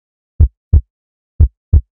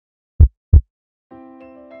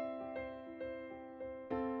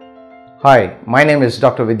Hi, my name is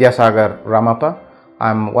Dr. Vidyasagar Ramappa.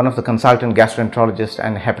 I'm one of the consultant gastroenterologists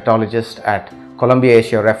and hepatologists at Columbia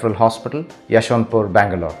Asia Referral Hospital, Yashwantpur,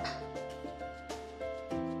 Bangalore.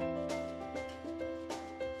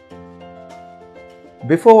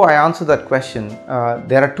 Before I answer that question,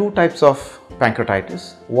 there are two types of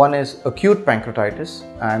pancreatitis. One is acute pancreatitis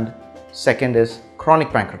and second is chronic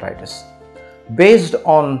pancreatitis. Based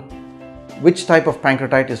on which type of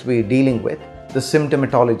pancreatitis we are dealing with, the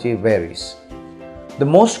symptomatology varies. The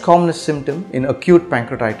most commonest symptom in acute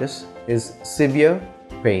pancreatitis is severe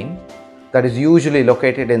pain that is usually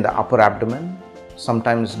located in the upper abdomen,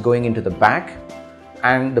 sometimes going into the back,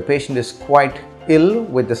 and the patient is quite ill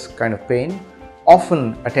with this kind of pain,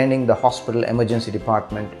 often attending the hospital emergency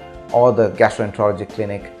department or the gastroenterology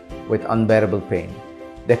clinic with unbearable pain.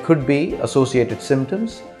 There could be associated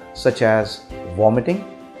symptoms such as vomiting,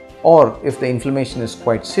 or if the inflammation is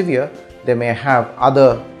quite severe, they may have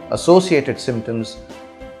other associated symptoms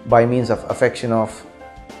by means of affection of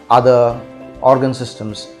other organ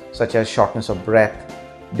systems such as shortness of breath,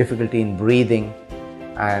 difficulty in breathing,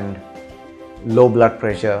 and low blood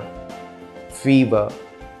pressure, fever,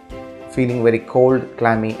 feeling very cold,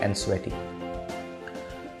 clammy and sweaty.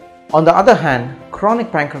 On the other hand,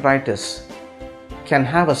 chronic pancreatitis can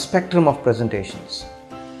have a spectrum of presentations.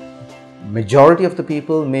 Majority of the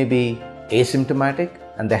people may be asymptomatic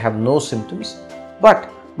and they have no symptoms, but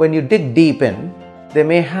when you dig deep in, they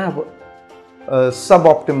may have a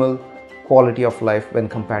suboptimal quality of life when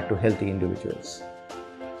compared to healthy individuals.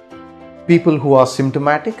 People who are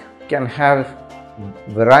symptomatic can have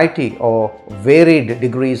variety or varied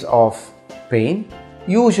degrees of pain,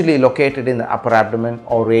 usually located in the upper abdomen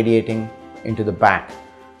or radiating into the back.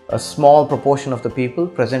 A small proportion of the people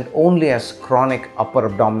present only as chronic upper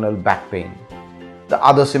abdominal back pain. The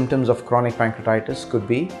other symptoms of chronic pancreatitis could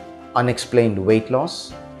be unexplained weight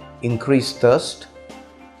loss, increased thirst,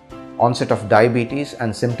 onset of diabetes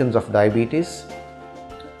and symptoms of diabetes,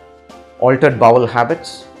 altered bowel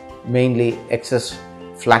habits, mainly excess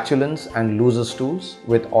flatulence and looser stools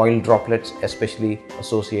with oil droplets especially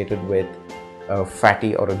associated with a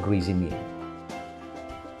fatty or a greasy meal.